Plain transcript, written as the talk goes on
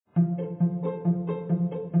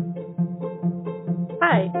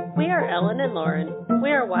Hi, we are Ellen and Lauren.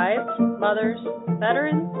 We are wives, mothers,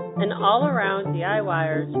 veterans, and all-around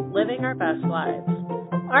DIYers living our best lives.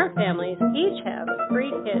 Our families each have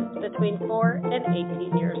 3 kids between 4 and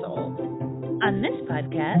 18 years old. On this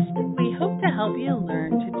podcast, we hope to help you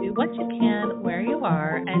learn to do what you can where you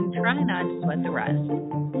are and try not to sweat the rest.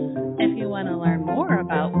 If you want to learn more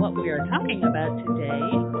about what we are talking about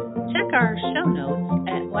today, check our show notes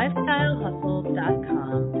at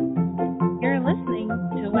lifestylehustle.com. You're listening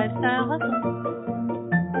to Lifestyle Hustle.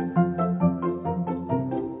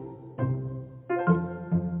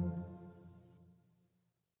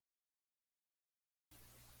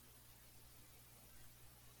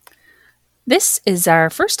 This is our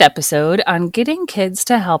first episode on getting kids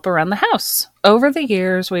to help around the house. Over the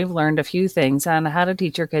years, we've learned a few things on how to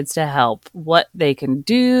teach your kids to help, what they can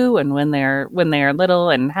do and when they are little,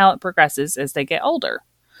 and how it progresses as they get older.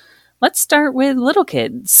 Let's start with little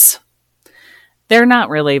kids. They're not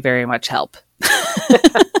really very much help.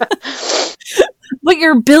 But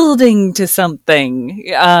you're building to something.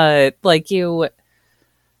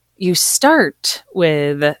 You start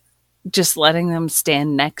with just letting them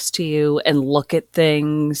stand next to you and look at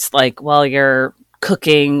things, like while you're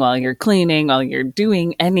cooking, while you're cleaning, while you're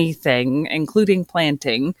doing anything, including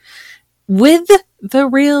planting, with the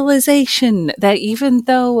realization that even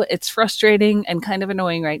though it's frustrating and kind of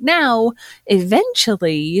annoying right now,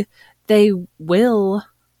 eventually they will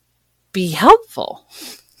be helpful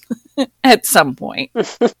at some point.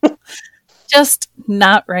 Just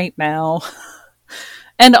not right now.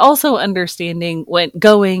 And also understanding when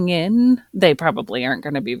going in, they probably aren't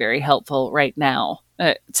going to be very helpful right now.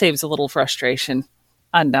 It saves a little frustration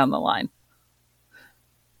on down the line.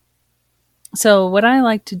 So what I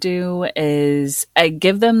like to do is I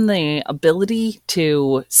give them the ability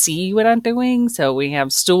to see what I'm doing. So we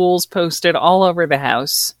have stools posted all over the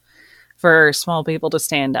house for small people to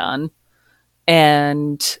stand on.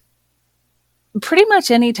 And pretty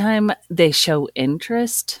much anytime they show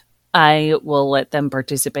interest, I will let them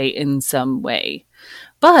participate in some way.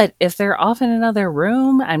 But if they're off in another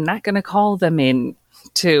room, I'm not going to call them in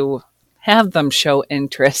to have them show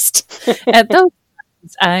interest. At those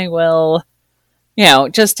times, I will,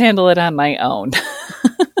 just handle it on my own.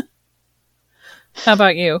 How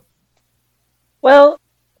about you? Well,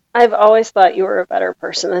 I've always thought you were a better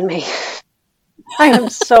person than me. I am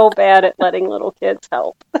so bad at letting little kids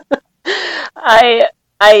help. I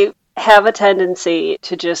have a tendency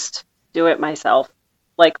to just do it myself,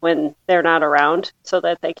 like when they're not around, so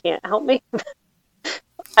that they can't help me.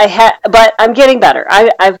 But I'm getting better.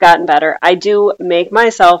 I've gotten better. I do make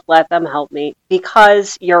myself let them help me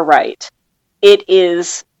because you're right. It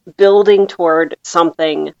is building toward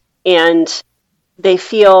something, and they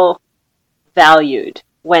feel valued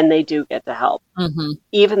when they do get to help,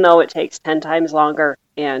 even though it takes 10 times longer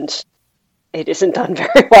and it isn't done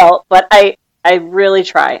very well. But I really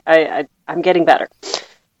try. I'm getting better.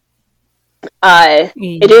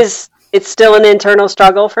 It's still an internal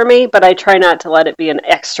struggle for me, but I try not to let it be an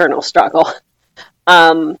external struggle.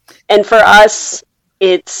 And for us,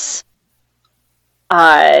 it's,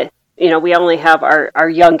 we only have our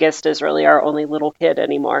youngest is really our only little kid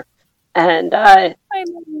anymore. And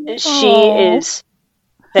she is,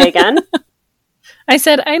 say again? I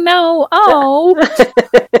said, I know. Oh,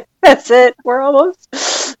 that's it. We're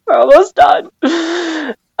almost done.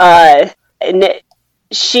 And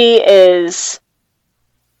she is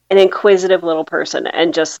an inquisitive little person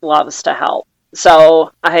and just loves to help.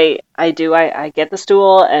 So I get the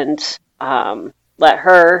stool and let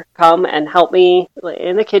her come and help me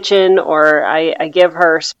in the kitchen, or I give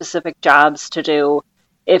her specific jobs to do.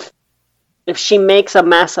 If she makes a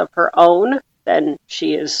mess of her own, then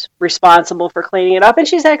she is responsible for cleaning it up, and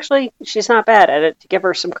she's not bad at it. To give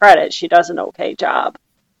her some credit, she does an okay job.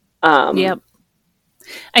 Yep.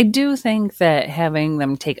 I do think that having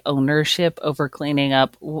them take ownership over cleaning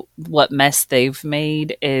up what mess they've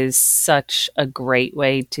made is such a great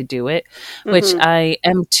way to do it, which I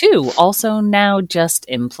am too also now just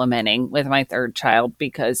implementing with my third child,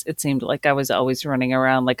 because it seemed like I was always running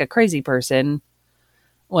around like a crazy person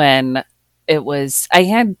when I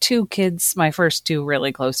had 2 kids, my first 2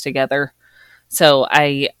 really close together. So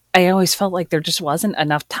I always felt like there just wasn't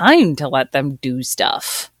enough time to let them do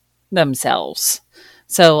stuff themselves.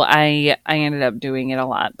 So I ended up doing it a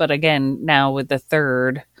lot. But again, now with the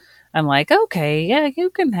third, I'm like, okay, yeah, you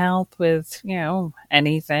can help with,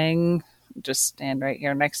 anything. Just stand right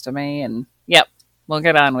here next to me and yep, we'll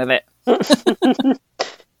get on with it.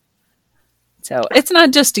 So it's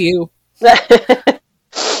not just you.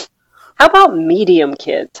 How about medium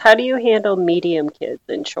kids? How do you handle medium kids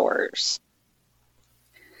in chores?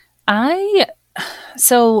 I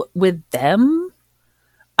So with them,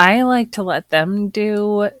 I like to let them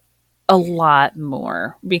do a lot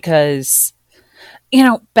more because,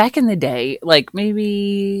 back in the day, like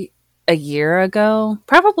maybe a year ago,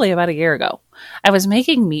 probably about a year ago, I was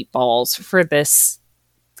making meatballs for this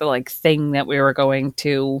like thing that we were going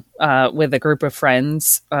to with a group of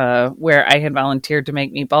friends where I had volunteered to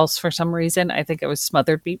make meatballs for some reason. I think it was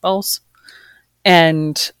smothered meatballs.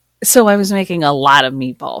 And so I was making a lot of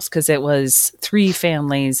meatballs because it was 3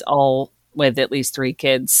 families, all with at least 3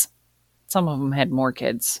 kids. Some of them had more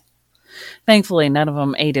kids. Thankfully, none of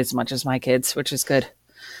them ate as much as my kids, which is good.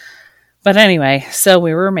 But anyway, so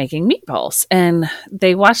we were making meatballs and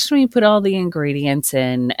they watched me put all the ingredients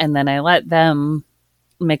in and then I let them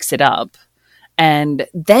mix it up. And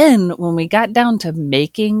then when we got down to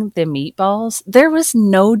making the meatballs, there was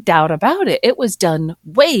no doubt about it. It was done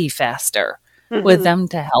way faster with Mhm. them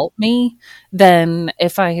to help me than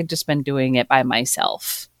if I had just been doing it by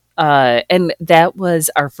myself. And that was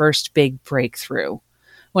our first big breakthrough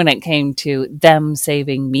when it came to them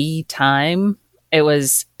saving me time. It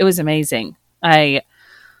was amazing. I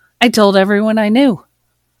told everyone I knew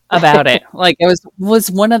about it. Like it was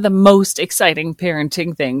one of the most exciting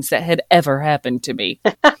parenting things that had ever happened to me.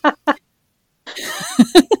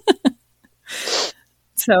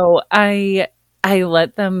 So I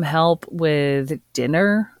let them help with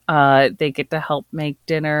dinner. They get to help make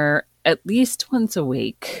dinner at least once a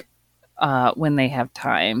week when they have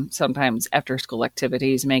time. Sometimes after school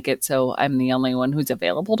activities make it so I'm the only one who's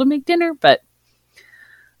available to make dinner, but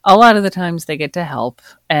a lot of the times they get to help,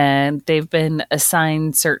 and they've been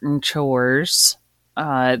assigned certain chores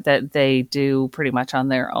that they do pretty much on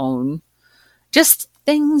their own. Just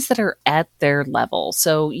things that are at their level.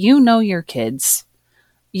 So your kids.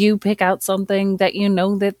 You pick out something that you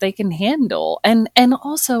know that they can handle, and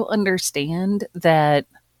also understand that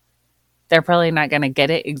they're probably not going to get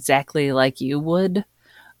it exactly like you would,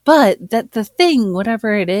 but that the thing,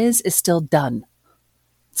 whatever it is still done.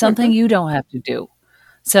 Something Mhm. you don't have to do.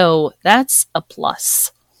 So that's a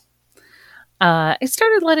plus. I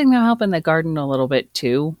started letting them help in the garden a little bit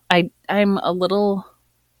too. I'm a little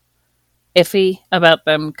iffy about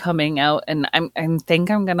them coming out, and I think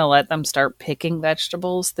I'm gonna let them start picking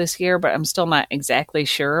vegetables this year, but I'm still not exactly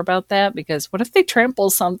sure about that because what if they trample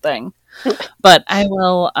something? But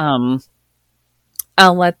I'll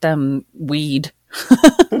let them weed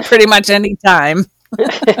pretty much any time.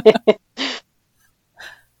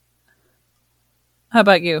 How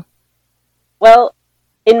about you? Well,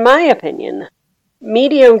 in my opinion,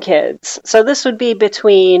 medium kids, so this would be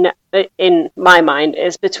between, in my mind,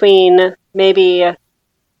 is between maybe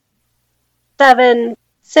 7,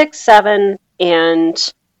 6, 7,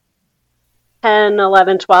 and 10,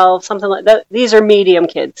 11, 12, something like that. These are medium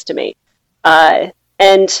kids to me.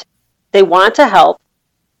 And they want to help,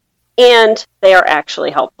 and they are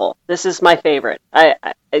actually helpful. This is my favorite.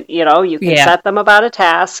 You can Yeah. set them about a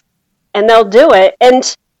task, and they'll do it.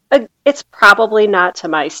 And it's probably not to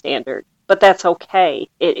my standard, but that's okay.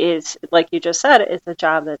 It is, like you just said, it's a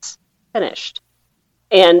job that's finished.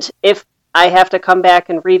 And if I have to come back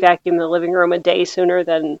and re-vacuum the living room a day sooner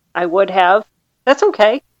than I would have, that's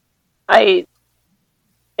okay. I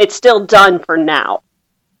It's still done for now.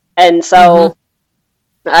 And Mm-hmm. so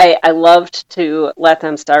I loved to let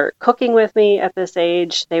them start cooking with me at this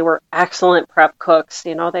age. They were excellent prep cooks.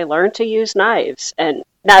 They learned to use knives, and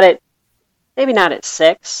maybe not at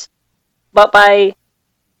 6, but by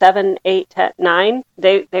 7, 8, 10, 9,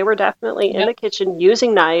 they were definitely in Yep. the kitchen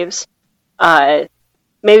using knives. Uh,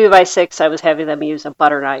 Maybe by 6, I was having them use a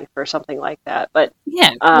butter knife or something like that. But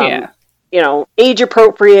Yeah. um, Yeah. age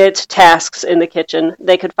appropriate tasks in the kitchen.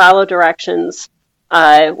 They could follow directions.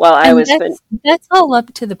 While I And was fin- that's all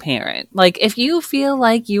up to the parent. Like if you feel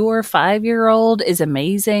like your 5-year-old is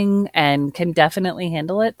amazing and can definitely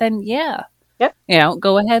handle it, then yeah, Yep,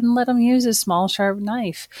 go ahead and let them use a small sharp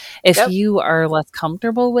knife. If yep. you are less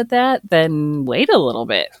comfortable with that, then wait a little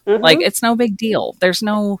bit. Like Hmm. it's no big deal. There's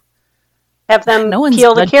Have them no one's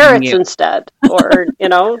peel the judging carrots you. instead, or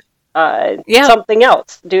Yep. something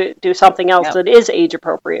else. Do something else Yep. that is age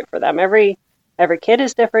appropriate for them. Every kid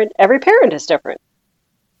is different. Every parent is different.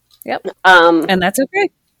 Yep. Um, And that's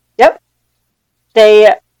okay. yep.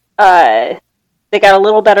 They uh, they got a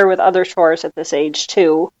little better with other chores at this age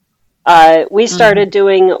too. We Hmm. started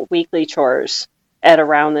doing weekly chores at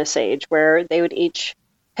around this age, where they would each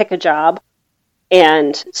pick a job.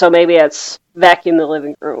 And so maybe it's vacuum the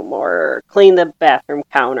living room or clean the bathroom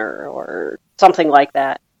counter or something like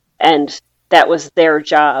that. And that was their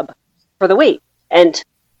job for the week. And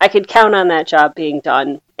I could count on that job being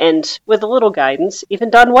done, and with a little guidance, even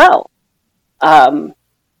done well. Um,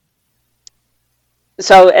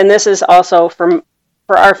 So, and this is also for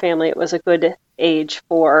our family, it was a good age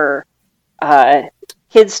for uh,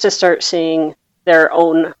 kids to start seeing their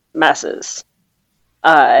own messes.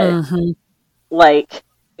 Uh, Hmm. like,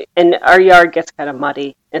 and our yard gets kind of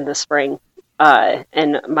muddy in the spring.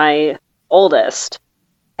 And my oldest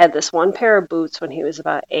had this one pair of boots when he was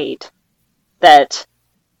about 8 that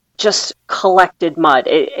just collected mud.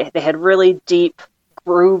 They had really deep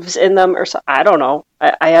grooves in them, or so. I don't know.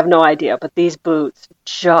 I have no idea. But these boots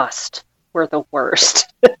just were the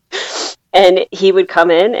worst. And he would come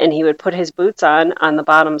in and he would put his boots on the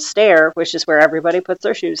bottom stair, which is where everybody puts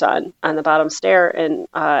their shoes on the bottom stair and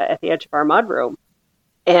at the edge of our mud room.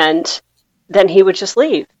 And then he would just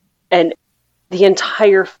leave. And the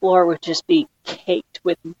entire floor would just be caked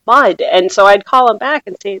with mud. And so I'd call him back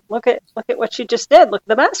and say, look at what you just did. Look at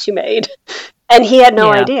the mess you made. And he had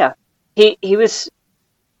no Yeah. idea. He was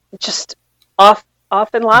just off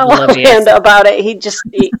in La La Oblivious. Land about it.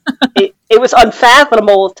 It was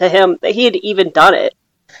unfathomable to him that he had even done it.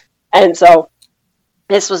 And so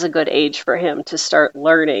this was a good age for him to start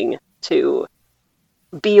learning to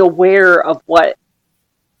be aware of what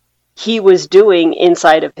he was doing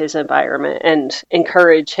inside of his environment and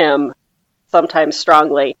encourage him, sometimes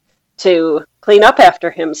strongly, to clean up after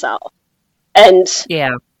himself. And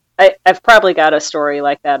Yeah. I've probably got a story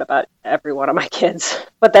like that about every one of my kids,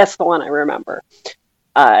 but that's the one I remember.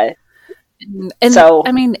 Uh, And so,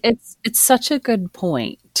 I mean, it's such a good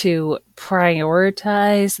point to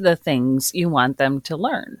prioritize the things you want them to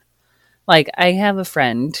learn. Like I have a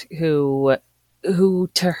friend who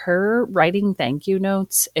to her writing thank you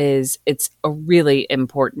notes it's a really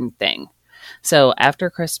important thing. So after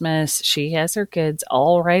Christmas, she has her kids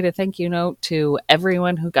all write a thank you note to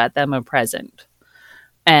everyone who got them a present.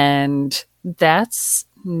 And that's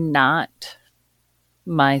not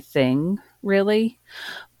my thing, really.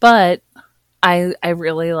 But I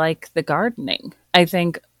really like the gardening. I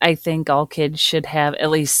think all kids should have at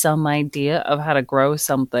least some idea of how to grow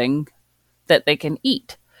something that they can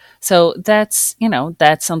eat. So that's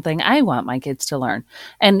something I want my kids to learn.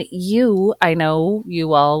 And I know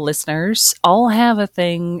you all listeners all have a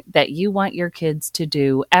thing that you want your kids to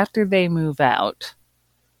do after they move out.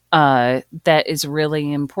 That is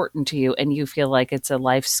really important to you and you feel like it's a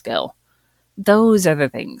life skill. Those are the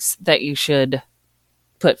things that you should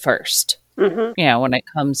put first, mhm. when it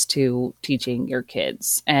comes to teaching your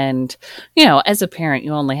kids. And, as a parent,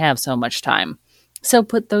 you only have so much time. So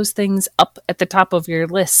put those things up at the top of your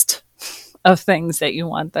list of things that you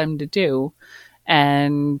want them to do.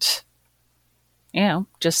 And,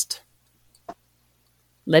 just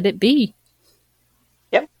let it be.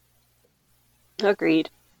 Yep, agreed.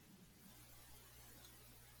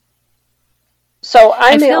 So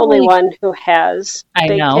I I'm the feel only like one who has I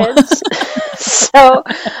big know. kids. So,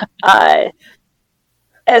 uh,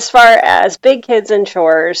 as far as big kids and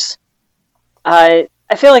chores, I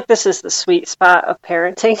feel like this is the sweet spot of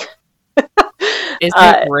parenting. Is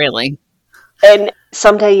it uh, really? and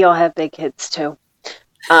someday you'll have big kids too.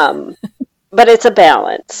 Um, but it's a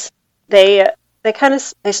balance. They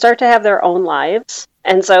they start to have their own lives,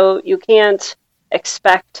 and so you can't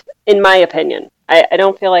expect, in my opinion, I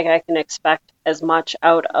don't feel like I can expect as much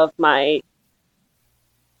out of my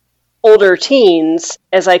older teens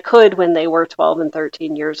as I could when they were 12 and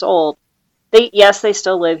 13 years old. They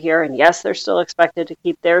still live here, and yes, they're still expected to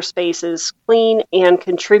keep their spaces clean and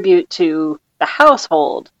contribute to the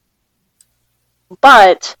household,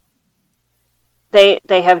 but they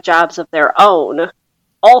have jobs of their own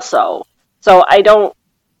also. So I don't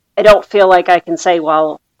feel like I can say,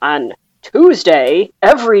 well, on Tuesday,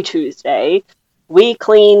 every Tuesday, we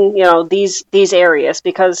clean, these areas,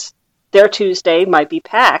 because their Tuesday might be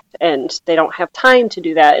packed and they don't have time to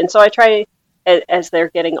do that. And so I try, as they're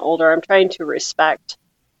getting older, I'm trying to respect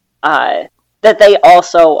that they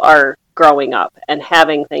also are growing up and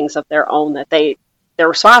having things of their own that they're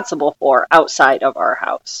responsible for outside of our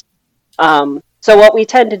house. So what we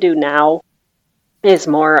tend to do now is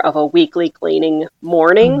more of a weekly cleaning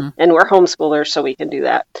morning, Hmm. and we're homeschoolers, so we can do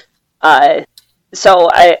that. Uh, so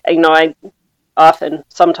I often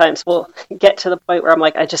sometimes will get to the point where I'm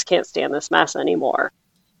like, I just can't stand this mess anymore,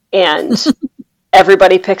 and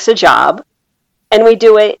everybody picks a job, and we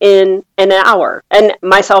do it in an hour, and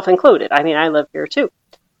myself included. I mean, I live here too,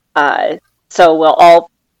 uh, so we'll all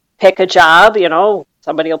pick a job.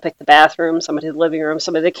 Somebody will pick the bathroom, somebody the living room,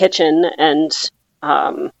 somebody the kitchen, and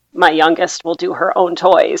my youngest will do her own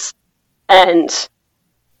toys, and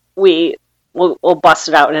we'll bust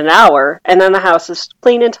it out in an hour, and then the house is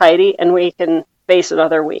clean and tidy, and we can face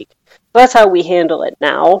another week. So that's how we handle it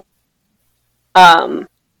now. Um,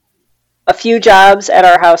 a few jobs at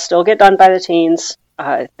our house still get done by the teens.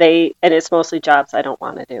 And it's mostly jobs I don't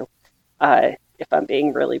want to do. If I'm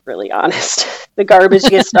being really, really honest, the garbage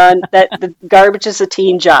gets done. The garbage is a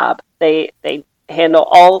teen job. They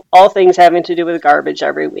handle all things having to do with garbage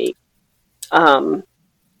every week.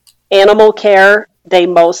 Animal care, they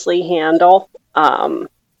mostly handle. I'll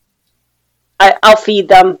feed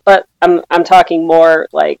them, but I'm talking more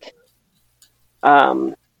like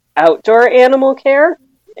outdoor animal care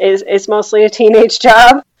is mostly a teenage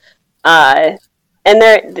job. And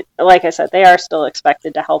they're, like I said, they are still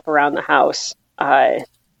expected to help around the house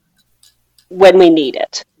when we need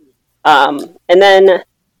it. And then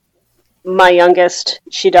my youngest,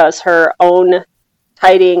 she does her own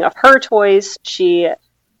tidying of her toys.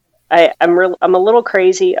 I'm a little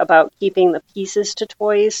crazy about keeping the pieces to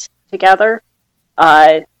toys together.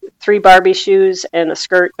 3 Barbie shoes and a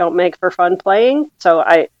skirt don't make for fun playing, so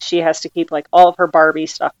she has to keep like all of her Barbie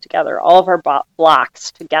stuff together, all of her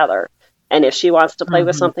blocks together. And if she wants to play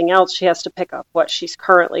with something else, she has to pick up what she's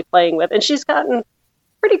currently playing with. And she's gotten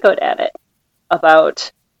pretty good at it,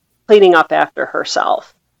 about cleaning up after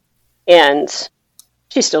herself. And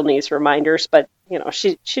she still needs reminders, but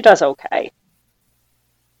she does okay.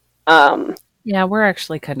 Yeah, we're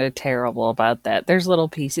actually kind of terrible about that. There's little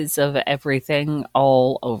pieces of everything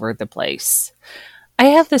all over the place. I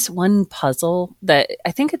have this one puzzle that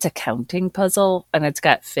I think it's a counting puzzle, and it's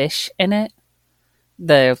got fish in it.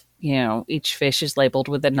 Each fish is labeled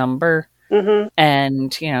with a number,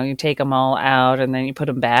 and you take them all out and then you put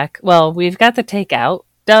them back. Well, we've got the take out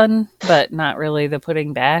done, but not really the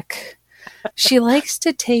putting back. She likes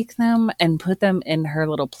to take them and put them in her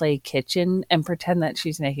little play kitchen and pretend that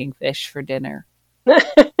she's making fish for dinner.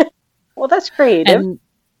 Well, that's creative.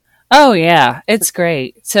 Oh, yeah, it's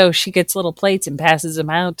great. So she gets little plates and passes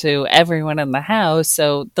them out to everyone in the house.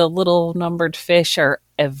 So the little numbered fish are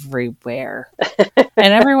everywhere.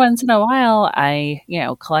 And every once in a while, I,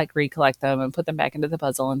 recollect them and put them back into the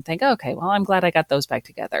puzzle and think, okay, well, I'm glad I got those back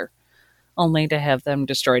together. Only to have them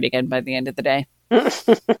destroyed again by the end of the day.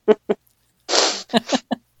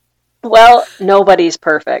 Well, nobody's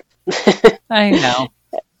perfect. I know.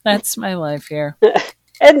 That's my life here.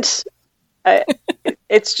 And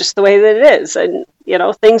it's just the way that it is. And,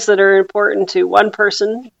 things that are important to one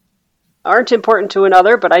person aren't important to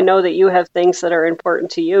another, but I know that you have things that are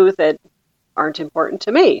important to you that aren't important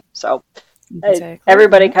to me. So exactly.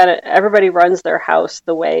 Everybody runs their house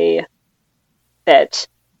the way that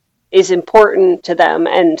is important to them.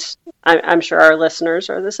 And I'm sure our listeners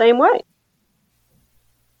are the same way.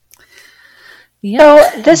 Yep.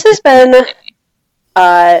 So this has been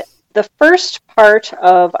the first part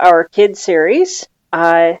of our kids series.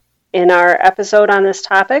 In our episode on this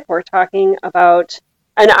topic, we're talking about,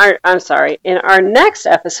 in our next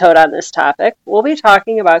episode on this topic, we'll be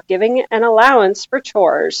talking about giving an allowance for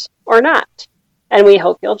chores or not. And we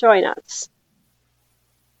hope you'll join us.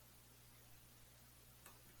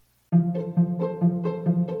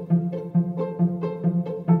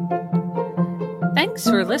 Thanks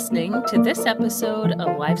for listening to this episode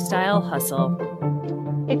of Lifestyle Hustle.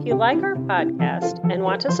 If you like our podcast and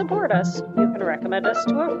want to support us, you can recommend us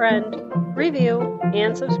to a friend, review,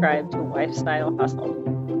 and subscribe to Lifestyle Hustle.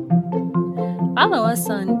 Follow us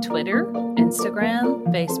on Twitter, Instagram,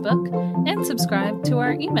 Facebook, and subscribe to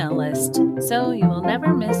our email list so you will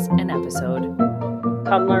never miss an episode.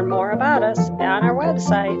 Come learn more about us on our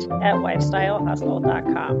website at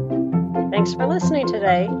lifestylehustle.com. Thanks for listening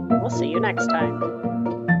today. We'll see you next time.